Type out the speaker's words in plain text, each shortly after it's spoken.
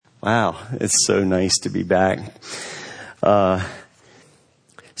Wow, it's so nice to be back. So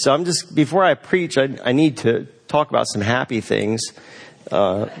before I preach, I need to talk about some happy things.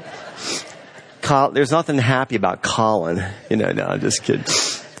 There's nothing happy about Colin. No, I'm just kidding.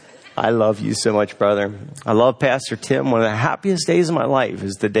 I love you so much, brother. I love Pastor Tim. One of the happiest days of my life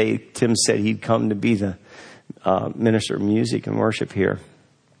is the day Tim said he'd come to be the minister of music and worship here.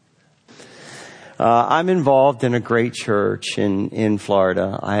 I'm involved in a great church in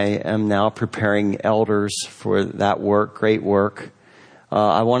Florida. I am now preparing elders for that work, great work.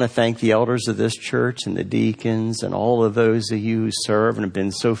 I want to thank the elders of this church and the deacons and all of those of you who serve and have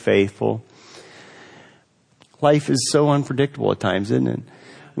been so faithful. Life is so unpredictable at times, isn't it?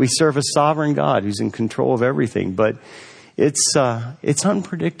 We serve a sovereign God who's in control of everything, but it's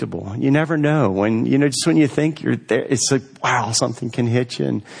unpredictable. You never know just when you think you're there, it's like, wow, something can hit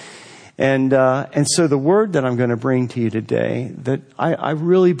you. And so the word that I'm going to bring to you today, that I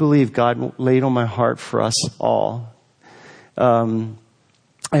really believe God laid on my heart for us all.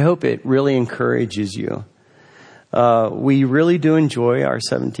 I hope it really encourages you. We really do enjoy our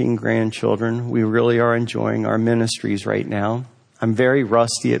 17 grandchildren. We really are enjoying our ministries right now. I'm very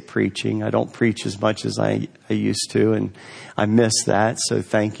rusty at preaching. I don't preach as much as I used to, and I miss that. So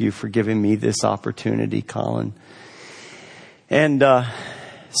thank you for giving me this opportunity, Colin. And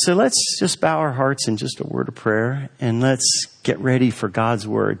so let's just bow our hearts in just a word of prayer, and let's get ready for God's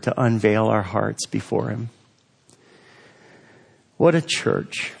word to unveil our hearts before Him. What a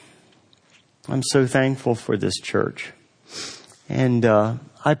church. I'm so thankful for this church. And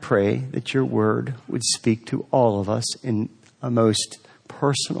I pray that your word would speak to all of us in a most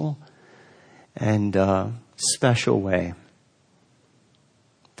personal and special way.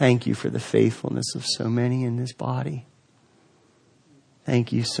 Thank you for the faithfulness of so many in this body.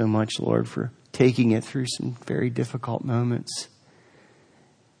 Thank you so much, Lord, for taking it through some very difficult moments.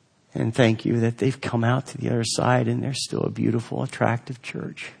 And thank you that they've come out to the other side and they're still a beautiful, attractive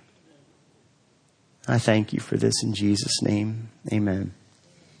church. I thank you for this in Jesus' name. Amen.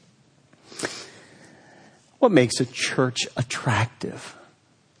 What makes a church attractive?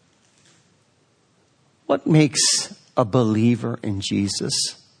 What makes a believer in Jesus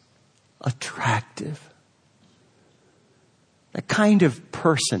attractive? That kind of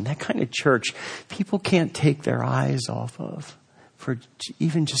person, that kind of church, people can't take their eyes off of for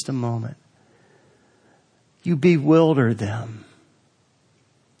even just a moment. You bewilder them.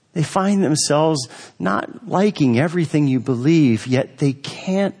 They find themselves not liking everything you believe, yet they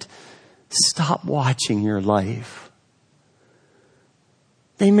can't stop watching your life.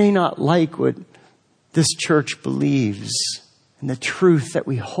 They may not like what this church believes and the truth that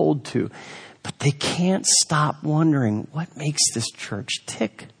we hold to, but they can't stop wondering, what makes this church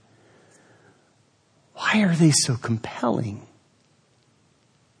tick? Why are they so compelling?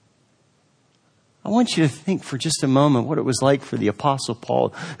 I want you to think for just a moment what it was like for the Apostle Paul,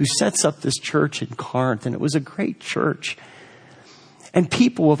 who sets up this church in Corinth, and it was a great church. And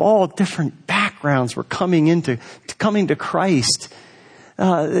people of all different backgrounds were coming to Christ.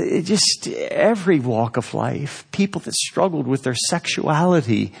 Just every walk of life. People that struggled with their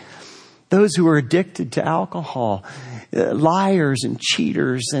sexuality. Those who were addicted to alcohol. Liars and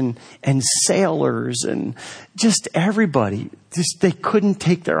cheaters and sailors and just everybody. They couldn't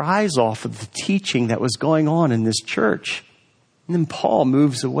take their eyes off of the teaching that was going on in this church. And then Paul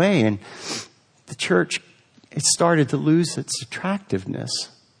moves away and the church, it started to lose its attractiveness.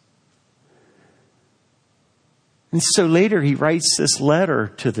 And so later he writes this letter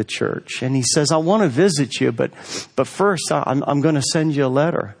to the church and he says, I want to visit you, but first I'm going to send you a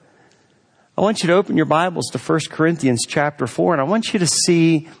letter. I want you to open your Bibles to 1 Corinthians chapter 4, and I want you to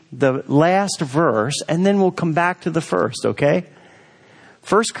see the last verse, and then we'll come back to the first, okay?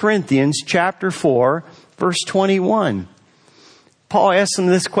 1 Corinthians chapter 4, verse 21. Paul asks them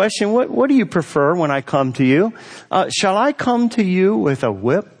this question, what do you prefer when I come to you? Shall I come to you with a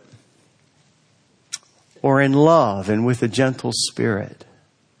whip, or in love and with a gentle spirit?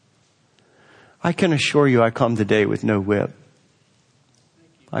 I can assure you I come today with no whip.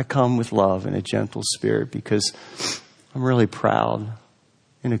 I come with love and a gentle spirit because I'm really proud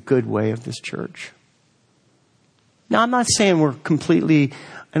in a good way of this church. Now, I'm not saying we're completely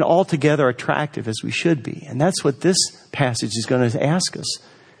and altogether attractive as we should be. And that's what this passage is going to ask us.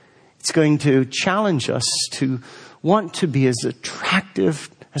 It's going to challenge us to want to be as attractive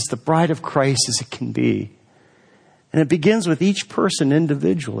as the bride of Christ as it can be. And it begins with each person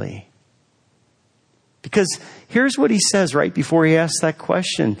individually. Because here's what he says right before he asks that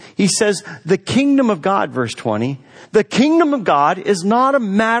question. He says, the kingdom of God, verse 20, the kingdom of God is not a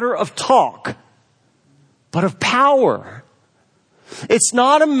matter of talk, but of power. It's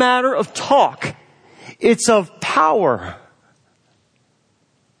not a matter of talk. It's of power.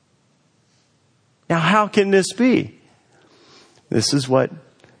 Now, how can this be? This is what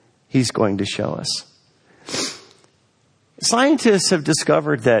he's going to show us. Scientists have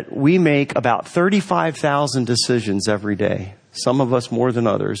discovered that we make about 35,000 decisions every day. Some of us more than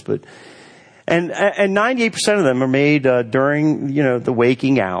others, and 98% of them are made during, the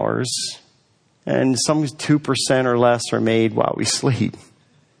waking hours, and some 2% or less are made while we sleep.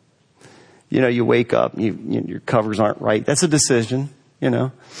 You wake up, your covers aren't right. That's a decision,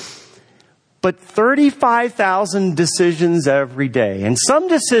 But 35,000 decisions every day. And some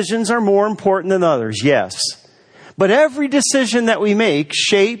decisions are more important than others, yes. But every decision that we make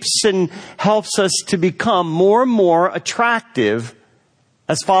shapes and helps us to become more and more attractive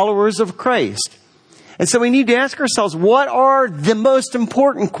as followers of Christ. And so we need to ask ourselves, what are the most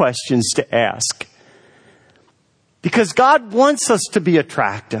important questions to ask? Because God wants us to be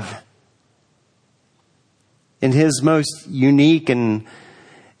attractive in His most unique and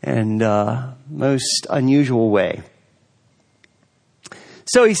most unusual way.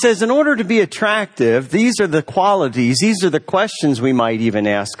 So he says, in order to be attractive, these are the qualities, these are the questions we might even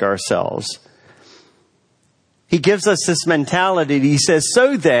ask ourselves. He gives us this mentality. He says,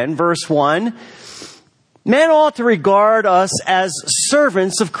 so then, verse 1, men ought to regard us as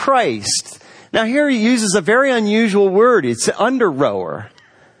servants of Christ. Now here he uses a very unusual word. It's under rower.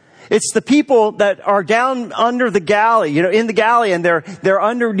 It's the people that are down under the galley, in the galley, and they're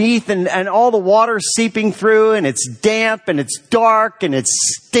underneath and all the water's seeping through, and it's damp and it's dark and it's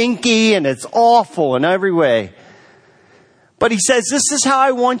stinky and it's awful in every way. But he says, this is how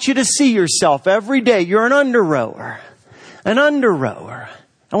I want you to see yourself every day. You're an under rower. An under rower.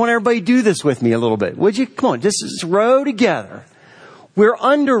 I want everybody to do this with me a little bit. Would you? Come on, just row together. We're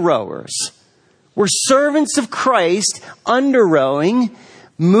under rowers. We're servants of Christ, under rowing,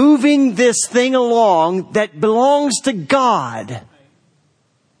 moving this thing along that belongs to God.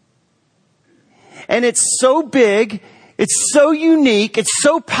 And it's so big, it's so unique, it's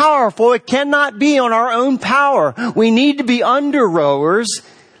so powerful, it cannot be on our own power. We need to be under rowers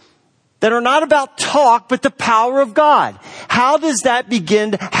that are not about talk, but the power of God. How does that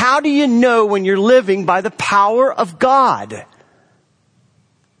begin? How do you know when you're living by the power of God?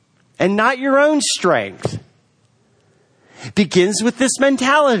 And not your own strength. Begins with this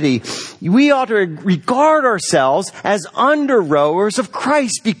mentality. We ought to regard ourselves as under rowers of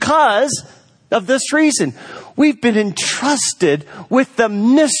Christ because of this reason. We've been entrusted with the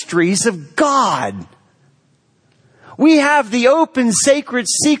mysteries of God. We have the open sacred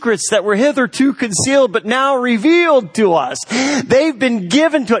secrets that were hitherto concealed but now revealed to us. They've been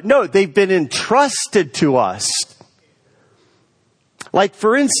given to us. No, they've been entrusted to us. Like,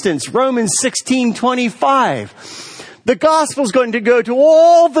 for instance, Romans 16:25. The gospel is going to go to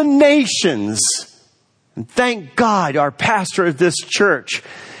all the nations. And thank God, our pastor of this church,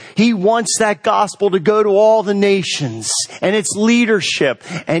 he wants that gospel to go to all the nations and its leadership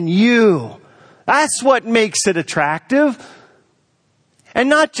and you. That's what makes it attractive. And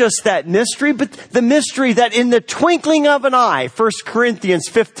not just that mystery, but the mystery that in the twinkling of an eye, 1 Corinthians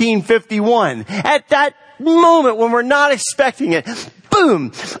 15:51, at that moment when we're not expecting it,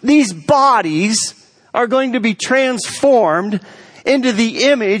 boom, these bodies are going to be transformed into the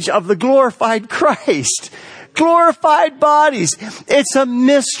image of the glorified Christ. Glorified bodies. It's a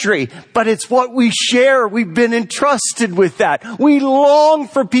mystery, but it's what we share. We've been entrusted with that. We long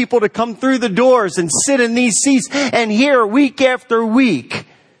for people to come through the doors and sit in these seats and hear week after week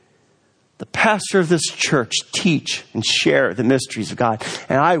the pastor of this church teach and share the mysteries of God.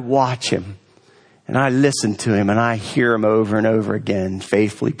 And I watch him and I listen to him and I hear him over and over again,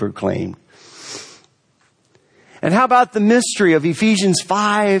 faithfully proclaimed. And how about the mystery of Ephesians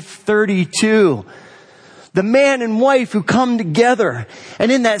 5:32? The man and wife who come together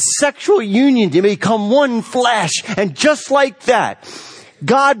and in that sexual union to become one flesh. And just like that,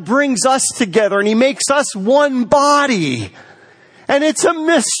 God brings us together and He makes us one body. And it's a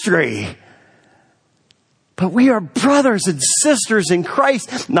mystery. But we are brothers and sisters in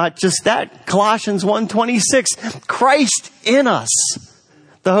Christ. Not just that, Colossians 1:26, Christ in us,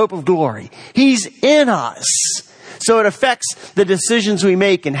 the hope of glory. He's in us. So it affects the decisions we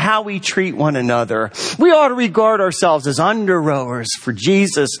make and how we treat one another. We ought to regard ourselves as under rowers for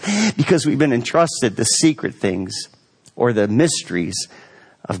Jesus because we've been entrusted the secret things or the mysteries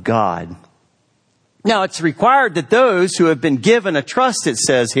of God. Now, it's required that those who have been given a trust, it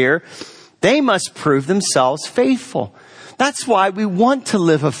says here, they must prove themselves faithful. That's why we want to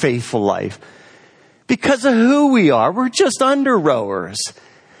live a faithful life. Because of who we are. We're just under rowers.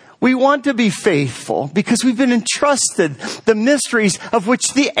 We want to be faithful because we've been entrusted the mysteries of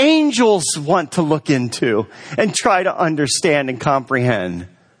which the angels want to look into and try to understand and comprehend.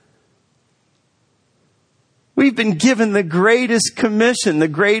 We've been given the greatest commission, the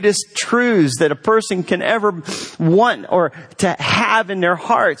greatest truths that a person can ever want or to have in their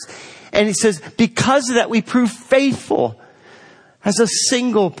hearts. And he says, because of that, we prove faithful as a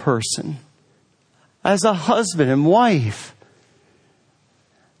single person, as a husband and wife,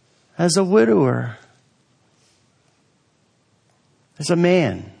 as a widower, as a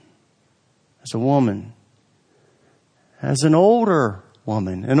man, as a woman, as an older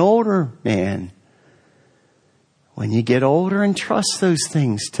woman, an older man. When you get older, entrust those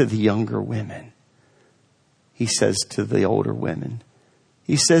things to the younger women. He says to the older women.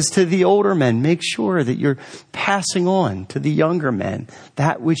 He says to the older men, make sure that you're passing on to the younger men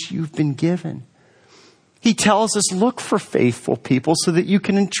that which you've been given. He tells us, look for faithful people so that you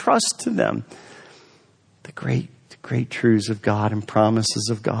can entrust to them the great truths of God and promises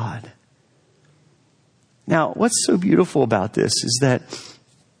of God. Now, what's so beautiful about this is that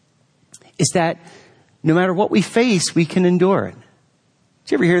no matter what we face, we can endure it.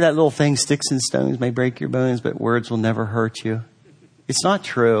 Did you ever hear that little thing, sticks and stones may break your bones, but words will never hurt you? It's not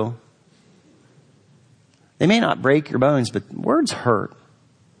true. They may not break your bones, but words hurt.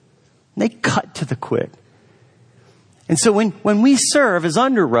 They cut to the quick. And so when we serve as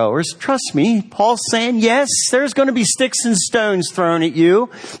under rowers, trust me, Paul's saying, yes, there's going to be sticks and stones thrown at you.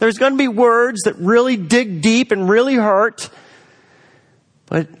 There's going to be words that really dig deep and really hurt.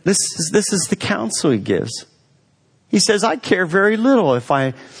 But this is the counsel he gives. He says, I care very little if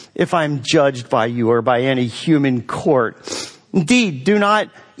I'm judged by you or by any human court. Indeed, do not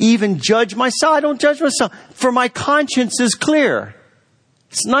even judge myself. I don't judge myself, for my conscience is clear.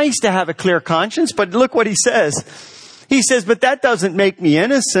 It's nice to have a clear conscience, but look what he says. He says, but that doesn't make me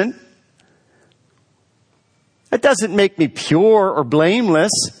innocent. That doesn't make me pure or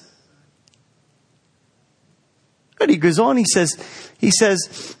blameless. But he goes on, he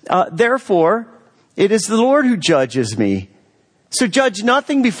says, therefore, it is the Lord who judges me. So judge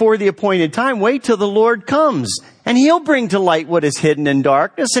nothing before the appointed time. Wait till the Lord comes. And he'll bring to light what is hidden in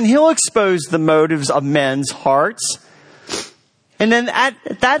darkness. And he'll expose the motives of men's hearts. And then at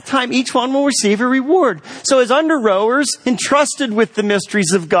that time, each one will receive a reward. So as under rowers, entrusted with the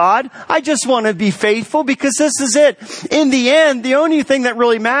mysteries of God, I just want to be faithful because this is it. In the end, the only thing that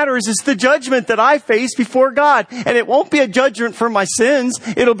really matters is the judgment that I face before God. And it won't be a judgment for my sins.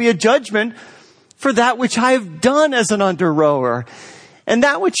 It'll be a judgment for that which I have done as an under rower. And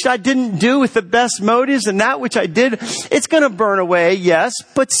that which I didn't do with the best motives and that which I did, it's going to burn away, yes,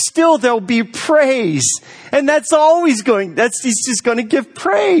 but still there'll be praise. And that's always he's just going to give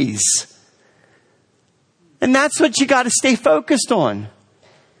praise. And that's what you got to stay focused on.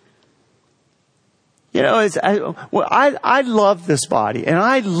 You know, I love this body and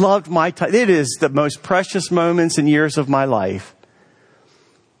I loved my time. It is the most precious moments and years of my life.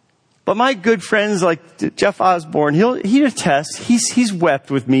 But my good friends like Jeff Osborne, he'd attest, he's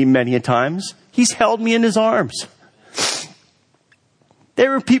wept with me many a times. He's held me in his arms. There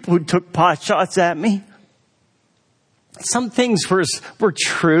were people who took pot shots at me. Some things were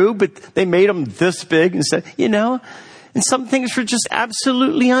true, but they made them this big and said, you know, and some things were just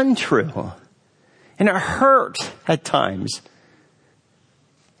absolutely untrue. And it hurt at times.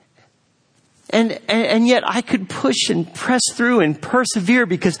 And yet I could push and press through and persevere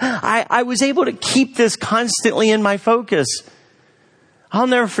because I was able to keep this constantly in my focus. I'll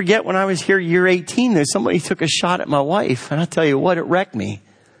never forget when I was here year 18, somebody took a shot at my wife. And I'll tell you what, it wrecked me.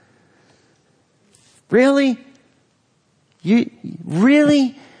 Really?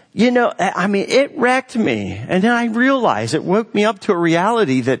 Really? You know, I mean, it wrecked me. And then I realized it woke me up to a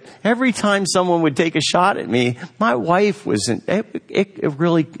reality that every time someone would take a shot at me, my wife wasn't,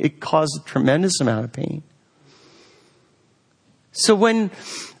 it caused a tremendous amount of pain. So when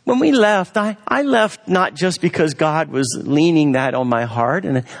we left, I left not just because God was leaning that on my heart.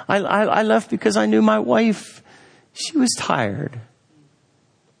 And I left because I knew my wife, she was tired.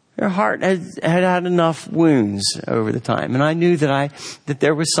 Her heart had enough wounds over the time. And I knew that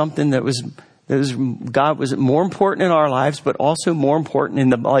there was something that was God was more important in our lives, but also more important in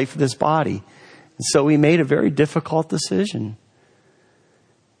the life of this body. And so we made a very difficult decision.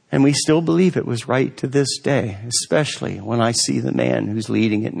 And we still believe it was right to this day, especially when I see the man who's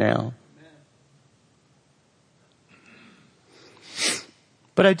leading it now.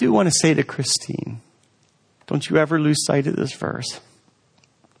 But I do want to say to Christine, don't you ever lose sight of this verse.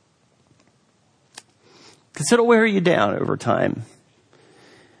 Because it'll wear you down over time.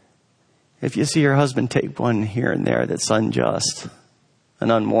 If you see your husband take one here and there that's unjust,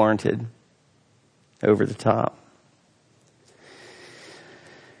 and unwarranted, over the top.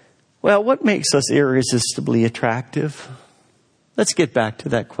 Well, what makes us irresistibly attractive? Let's get back to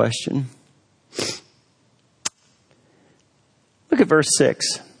that question. Look at verse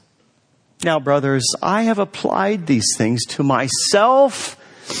 6. Now, brothers, I have applied these things to myself.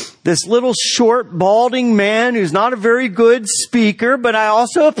 This little short, balding man who's not a very good speaker, but I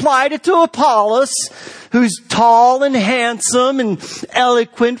also applied it to Apollos, who's tall and handsome and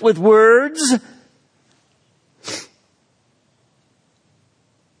eloquent with words.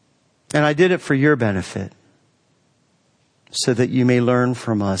 And I did it for your benefit, so that you may learn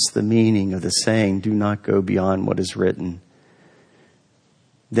from us the meaning of the saying, do not go beyond what is written.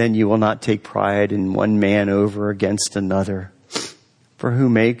 Then you will not take pride in one man over against another. For who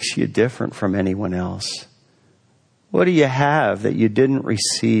makes you different from anyone else? What do you have that you didn't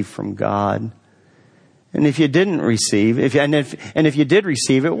receive from God? And if you didn't receive, if you did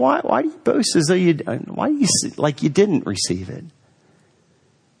receive it, why do you boast as though why do you like you didn't receive it?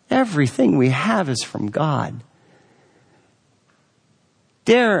 Everything we have is from God.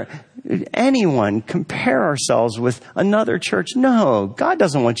 Dare anyone compare ourselves with another church? No, God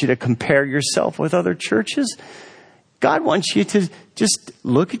doesn't want you to compare yourself with other churches. God wants you to just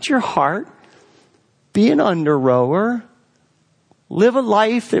look at your heart, be an under-rower, live a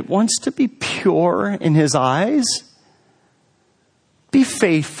life that wants to be pure in His eyes. Be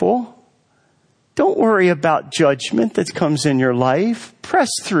faithful. Don't worry about judgment that comes in your life. Press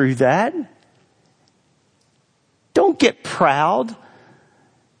through that. Don't get proud.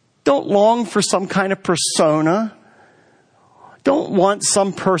 Don't long for some kind of persona. Don't want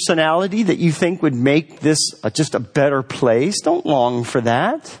some personality that you think would make this just a better place. Don't long for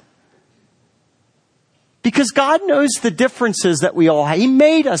that. Because God knows the differences that we all have. He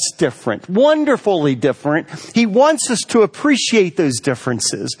made us different, wonderfully different. He wants us to appreciate those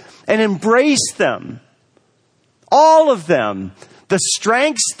differences and embrace them. All of them. The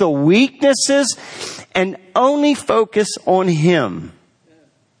strengths, the weaknesses, and only focus on Him.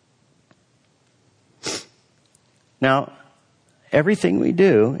 Now, everything we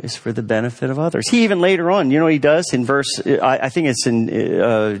do is for the benefit of others. He even later on, you know what he does in verse, I think it's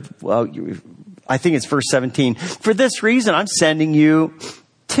verse 17. For this reason, I'm sending you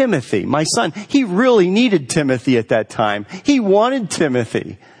Timothy, my son. He really needed Timothy at that time. He wanted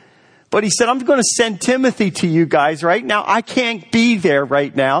Timothy. But he said, I'm going to send Timothy to you guys right now. I can't be there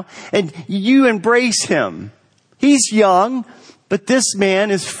right now. And you embrace him. He's young, but this man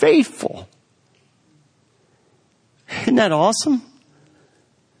is faithful. Isn't that awesome?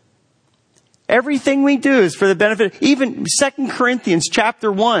 Everything we do is for the benefit. Even 2 Corinthians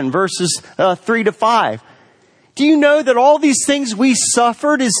chapter 1, verses 3 to 5. Do you know that all these things we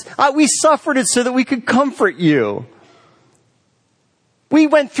suffered we suffered it so that we could comfort you. We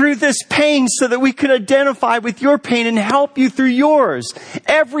went through this pain so that we could identify with your pain and help you through yours.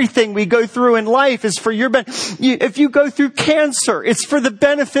 Everything we go through in life is for your benefit. If you go through cancer, it's for the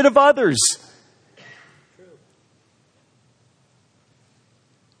benefit of others.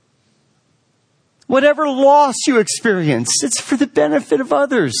 Whatever loss you experience, it's for the benefit of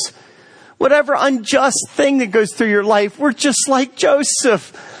others. Whatever unjust thing that goes through your life, we're just like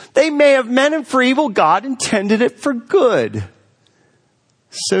Joseph. They may have meant it for evil. God intended it for good,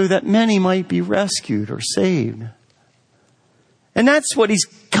 so that many might be rescued or saved. And that's what he's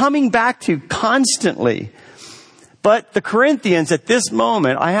coming back to constantly. But the Corinthians at this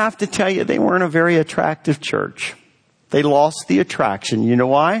moment, I have to tell you, they weren't a very attractive church. They lost the attraction. You know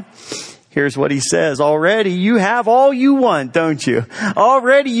why? Here's what he says. Already you have all you want, don't you?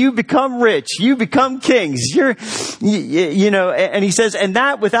 Already you become rich. You become kings. And he says, and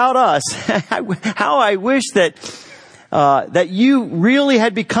that without us. How I wish that you really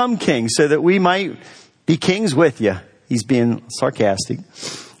had become kings so that we might be kings with you. He's being sarcastic.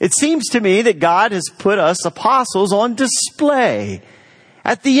 It seems to me that God has put us apostles on display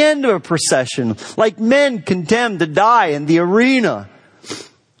at the end of a procession, like men condemned to die in the arena.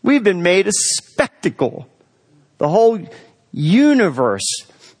 We've been made a spectacle. The whole universe,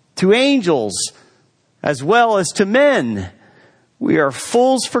 to angels as well as to men. We are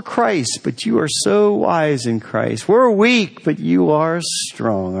fools for Christ, but you are so wise in Christ. We're weak, but you are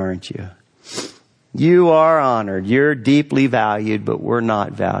strong, aren't you? You are honored. You're deeply valued, but we're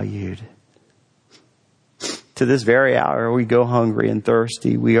not valued. To this very hour, we go hungry and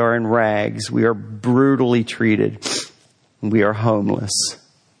thirsty. We are in rags. We are brutally treated. We are homeless.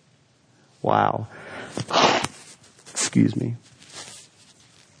 Wow. Excuse me.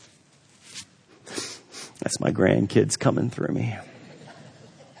 That's my grandkids coming through me.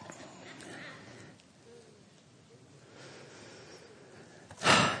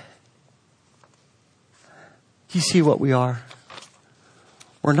 You see what we are?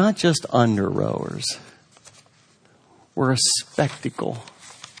 We're not just under rowers. We're a spectacle.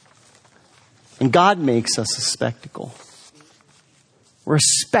 And God makes us a spectacle. We're a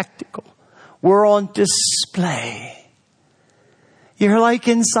spectacle. We're on display. You're like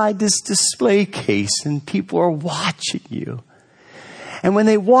inside this display case and people are watching you. And when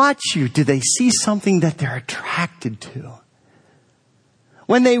they watch you, do they see something that they're attracted to?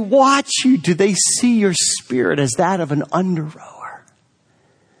 When they watch you, do they see your spirit as that of an under-rower?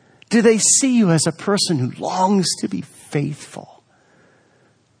 Do they see you as a person who longs to be faithful?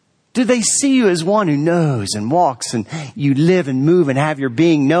 Do they see you as one who knows and walks and you live and move and have your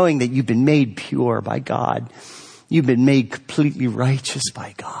being knowing that you've been made pure by God? You've been made completely righteous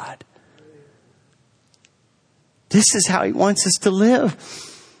by God. This is how he wants us to live.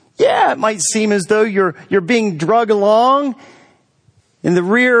 Yeah, it might seem as though you're being drug along in the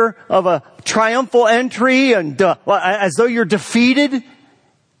rear of a triumphal entry and as though you're defeated.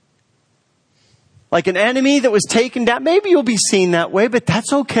 Like an enemy that was taken down. Maybe you'll be seen that way, but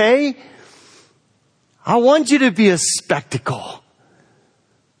that's okay. I want you to be a spectacle.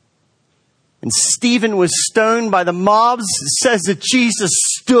 And Stephen was stoned by the mobs. It says that Jesus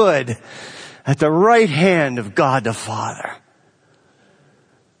stood at the right hand of God the Father.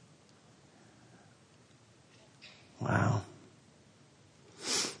 Wow.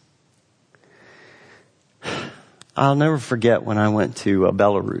 I'll never forget when I went to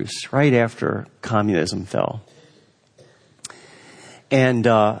Belarus right after communism fell. And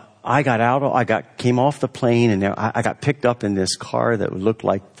came off the plane and I got picked up in this car that looked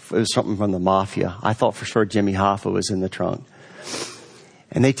like it was something from the mafia. I thought for sure Jimmy Hoffa was in the trunk.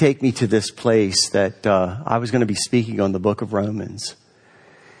 And they take me to this place that I was going to be speaking on the book of Romans.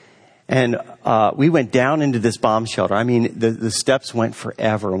 And we went down into this bomb shelter. I mean, the steps went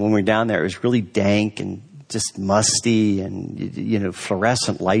forever. And when we were down there, it was really dank and just musty and,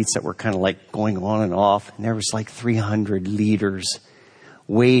 fluorescent lights that were kind of like going on and off. And there was like 300 leaders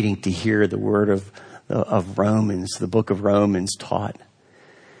waiting to hear the word of Romans, the book of Romans taught.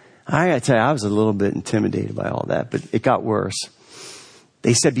 I got to tell you, I was a little bit intimidated by all that, but it got worse.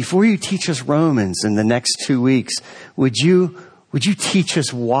 They said, before you teach us Romans in the next 2 weeks, would you teach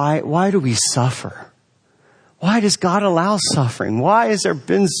us why do we suffer? Why does God allow suffering? Why has there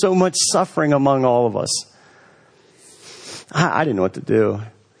been so much suffering among all of us? I didn't know what to do.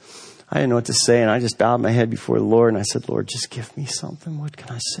 I didn't know what to say, and I just bowed my head before the Lord, and I said, Lord, just give me something. What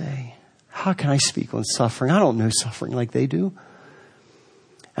can I say? How can I speak on suffering? I don't know suffering like they do.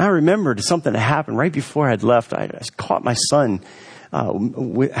 And I remembered something that happened right before I'd left. I caught my son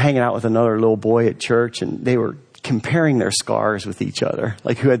hanging out with another little boy at church, and they were comparing their scars with each other,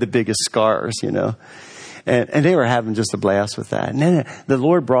 like who had the biggest scars, And they were having just a blast with that. And then the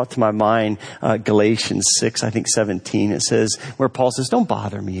Lord brought to my mind Galatians 6, I think 17. It says, where Paul says, don't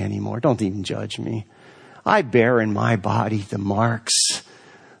bother me anymore. Don't even judge me. I bear in my body the marks,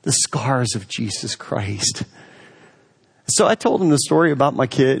 the scars of Jesus Christ. So I told him the story about my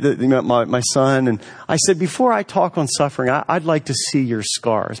kid, my son. And I said, before I talk on suffering, I'd like to see your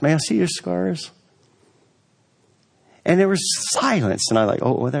scars. May I see your scars? And there was silence. And I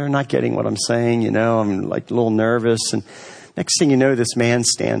they're not getting what I'm saying. I'm like a little nervous. And next thing you know, this man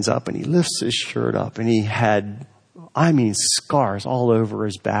stands up and he lifts his shirt up and he had, scars all over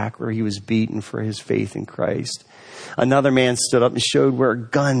his back where he was beaten for his faith in Christ. Another man stood up and showed where a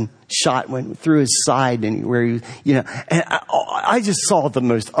gun shot went through his side and where and I just saw the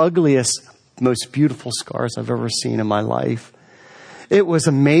most ugliest, most beautiful scars I've ever seen in my life. It was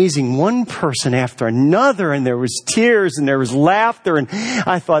amazing. One person after another, and there was tears and there was laughter. And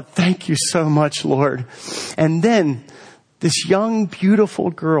I thought, thank you so much, Lord. And then this young, beautiful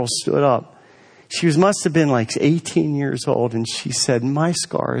girl stood up. She must have been like 18 years old. And she said, my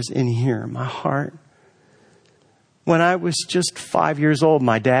scars in here, my heart. When I was just 5 years old,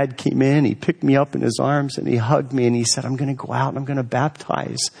 my dad came in, he picked me up in his arms and he hugged me and he said, I'm going to go out and I'm going to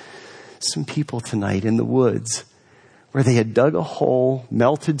baptize some people tonight in the woods, where they had dug a hole,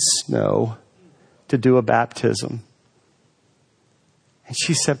 melted snow to do a baptism. And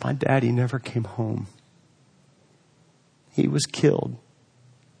she said, my daddy never came home. He was killed.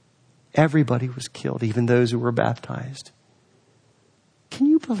 Everybody was killed, even those who were baptized. Can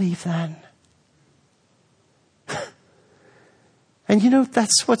you believe that? And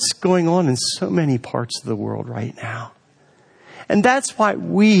that's what's going on in so many parts of the world right now. And that's why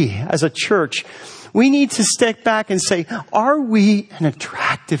we, as a church, we need to step back and say, are we an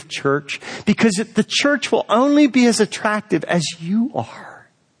attractive church? Because the church will only be as attractive as you are.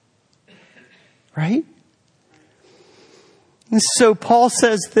 Right? And so Paul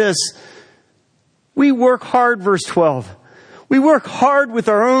says this, We work hard, verse 12. We work hard with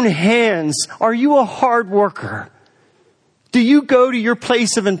our own hands. Are you a hard worker? Do you go to your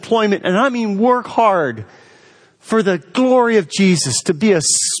place of employment, and I mean work hard for the glory of Jesus, to be a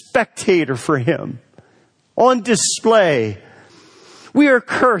spectator for Him, on display? We are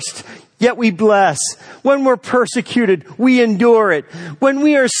cursed, yet we bless. When we're persecuted, we endure it. When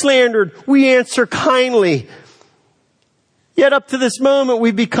we are slandered, we answer kindly. Yet up to this moment,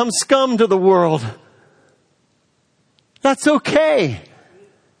 we've become scum to the world. That's okay.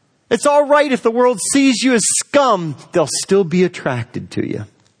 It's all right if the world sees you as scum. They'll still be attracted to you.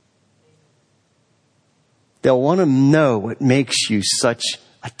 They'll want to know what makes you such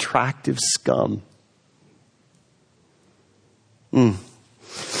attractive scum.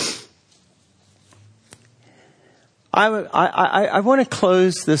 I want to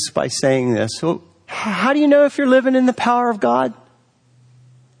close this by saying this. So, how do you know if you're living in the power of God?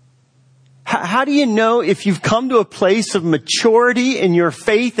 How do you know if you've come to a place of maturity in your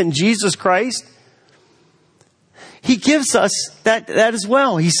faith in Jesus Christ? He gives us that as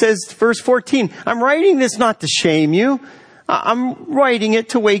well. He says, verse 14, I'm writing this not to shame you. I'm writing it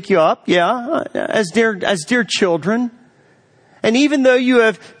to wake you up, as dear children. And even though you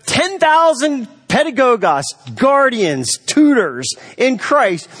have 10,000 pedagogos, guardians, tutors in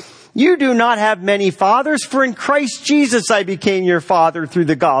Christ, you do not have many fathers, for in Christ Jesus I became your father through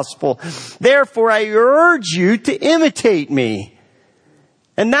the gospel. Therefore I urge you to imitate me.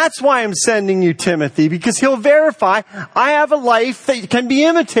 And that's why I'm sending you Timothy, because he'll verify I have a life that can be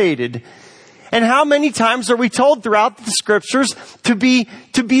imitated. And how many times are we told throughout the scriptures to be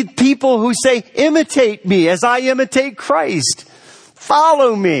people who say, imitate me as I imitate Christ.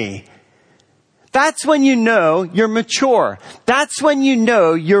 Follow me. That's when you know you're mature. That's when you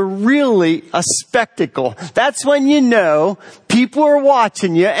know you're really a spectacle. That's when you know people are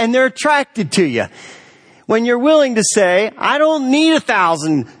watching you and they're attracted to you. When you're willing to say, I don't need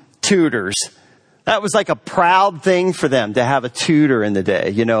 1,000 tutors. That was like a proud thing for them to have a tutor in the day,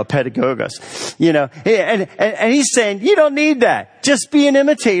 a pedagogos, and he's saying, you don't need that. Just be an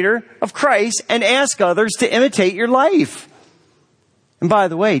imitator of Christ and ask others to imitate your life. And by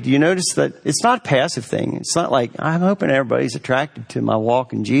the way, do you notice that it's not a passive thing? It's not like, I'm hoping everybody's attracted to my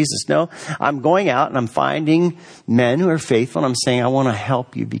walk in Jesus. No, I'm going out and I'm finding men who are faithful. And I'm saying, I want to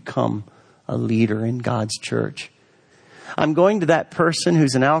help you become a leader in God's church. I'm going to that person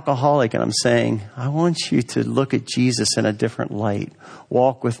who's an alcoholic and I'm saying, I want you to look at Jesus in a different light.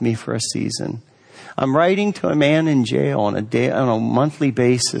 Walk with me for a season. I'm writing to a man in jail on a monthly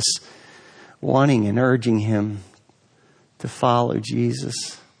basis, wanting and urging him to follow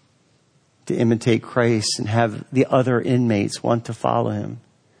Jesus, to imitate Christ, and have the other inmates want to follow him.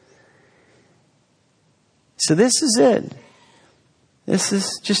 So this is it. This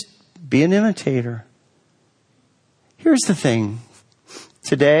is just be an imitator. Here's the thing.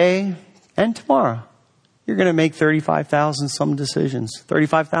 Today and tomorrow, you're going to make 35,000 some decisions.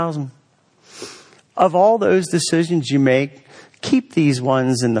 35,000. Of all those decisions you make, keep these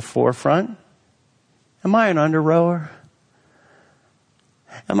ones in the forefront. Am I an under-rower?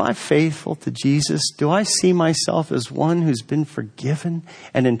 Am I faithful to Jesus? Do I see myself as one who's been forgiven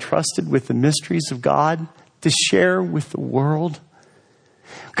and entrusted with the mysteries of God to share with the world?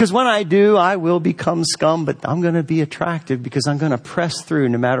 Because when I do, I will become scum, but I'm going to be attractive because I'm going to press through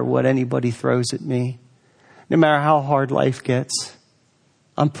no matter what anybody throws at me. No matter how hard life gets,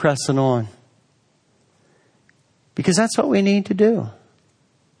 I'm pressing on. Because that's what we need to do.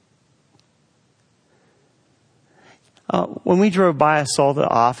 When we drove by, I saw the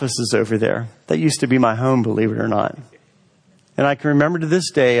offices over there. That used to be my home, believe it or not. And I can remember to this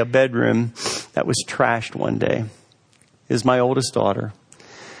day a bedroom that was trashed one day. It was my oldest daughter.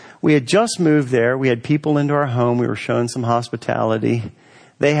 We had just moved there. We had people into our home. We were showing some hospitality.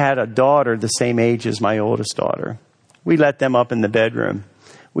 They had a daughter the same age as my oldest daughter. We let them up in the bedroom.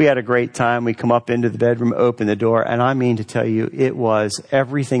 We had a great time. We come up into the bedroom, open the door, and I mean to tell you, it was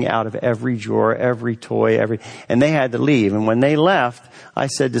everything out of every drawer, every toy, and they had to leave. And when they left, I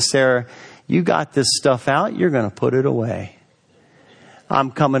said to Sarah, you got this stuff out, you're going to put it away.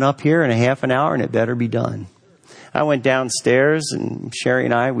 I'm coming up here in a half an hour and it better be done. I went downstairs and Sherry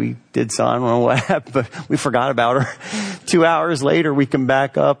and we did something. I don't know what happened, but we forgot about her. 2 hours later, we come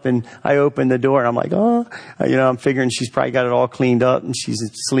back up and I opened the door and I'm like, I'm figuring she's probably got it all cleaned up and she's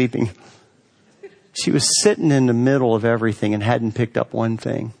sleeping. She was sitting in the middle of everything and hadn't picked up one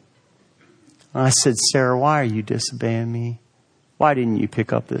thing. And I said, Sarah, why are you disobeying me? Why didn't you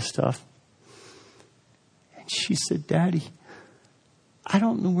pick up this stuff? And she said, Daddy, I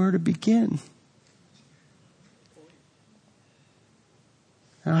don't know where to begin.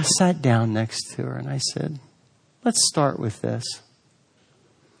 And I sat down next to her and I said, let's start with this.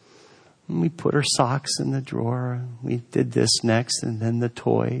 And we put her socks in the drawer. We did this next and then the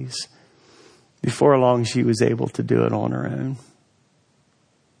toys. Before long, she was able to do it on her own.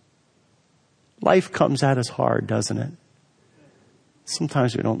 Life comes at us hard, doesn't it?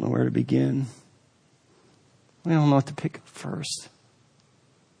 Sometimes we don't know where to begin. We don't know what to pick up first.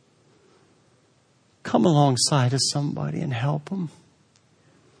 Come alongside of somebody and help them.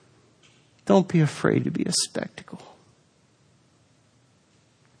 Don't be afraid to be a spectacle.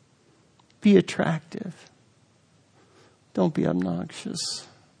 Be attractive. Don't be obnoxious.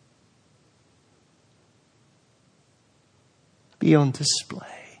 Be on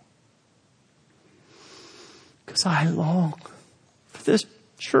display. Because I long for this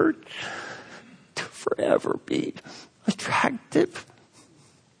church to forever be attractive.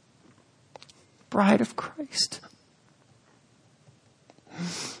 Bride of Christ.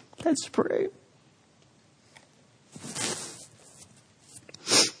 Let's pray.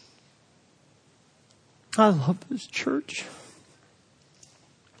 I love this church.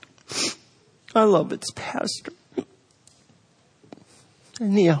 I love its pastor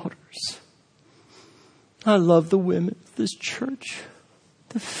and the elders. I love the women of this church,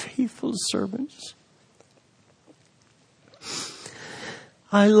 the faithful servants.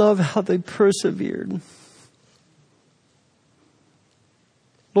 I love how they persevered.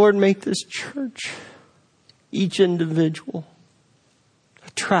 Lord, make this church, each individual,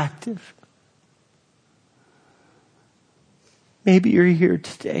 attractive. Maybe you're here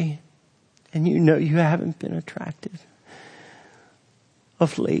today and you know you haven't been attractive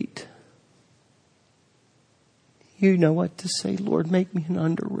of late. You know what to say. Lord, make me an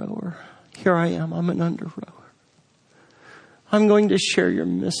under-rower. Here I am. I'm an under-rower. I'm going to share your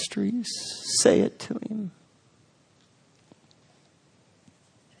mysteries. Say it to him.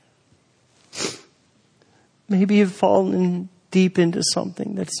 Maybe you've fallen deep into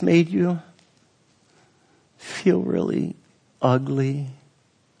something that's made you feel really ugly,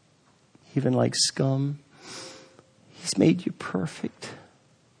 even like scum. He's made you perfect.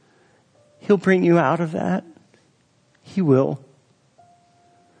 He'll bring you out of that. He will.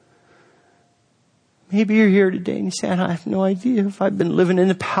 Maybe you're here today and you say, I have no idea if I've been living in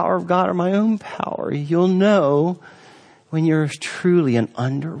the power of God or my own power. You'll know when you're truly an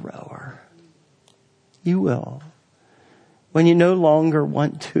under-rower. You will. When you no longer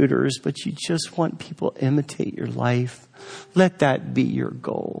want tutors, but you just want people to imitate your life, let that be your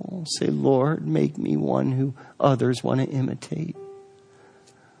goal. Say, Lord, make me one who others want to imitate.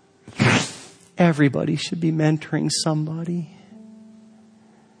 Everybody should be mentoring somebody.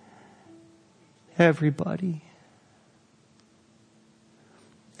 Everybody.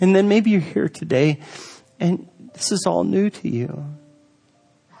 And then maybe you're here today and this is all new to you.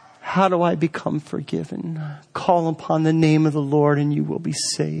 How do I become forgiven? Call upon the name of the Lord and you will be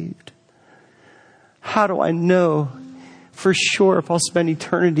saved. How do I know for sure if I'll spend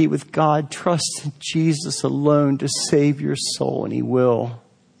eternity with God? Trust in Jesus alone to save your soul, and he will.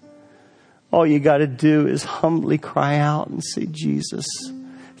 All you got to do is humbly cry out and say, Jesus,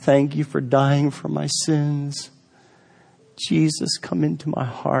 thank you for dying for my sins. Jesus, come into my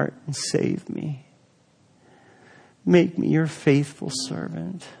heart and save me. Make me your faithful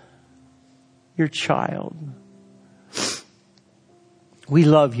servant, your child. We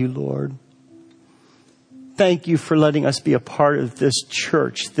love you, Lord. Thank you for letting us be a part of this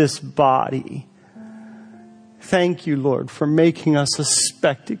church, this body. Thank you, Lord, for making us a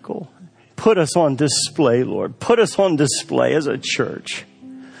spectacle. Put us on display, Lord. Put us on display as a church.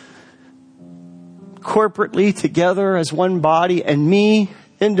 Corporately, together as one body, and me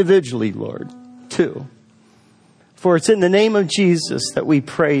individually, Lord, too. For it's in the name of Jesus that we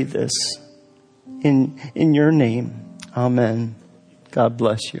pray this. In your name. Amen. God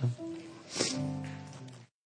bless you.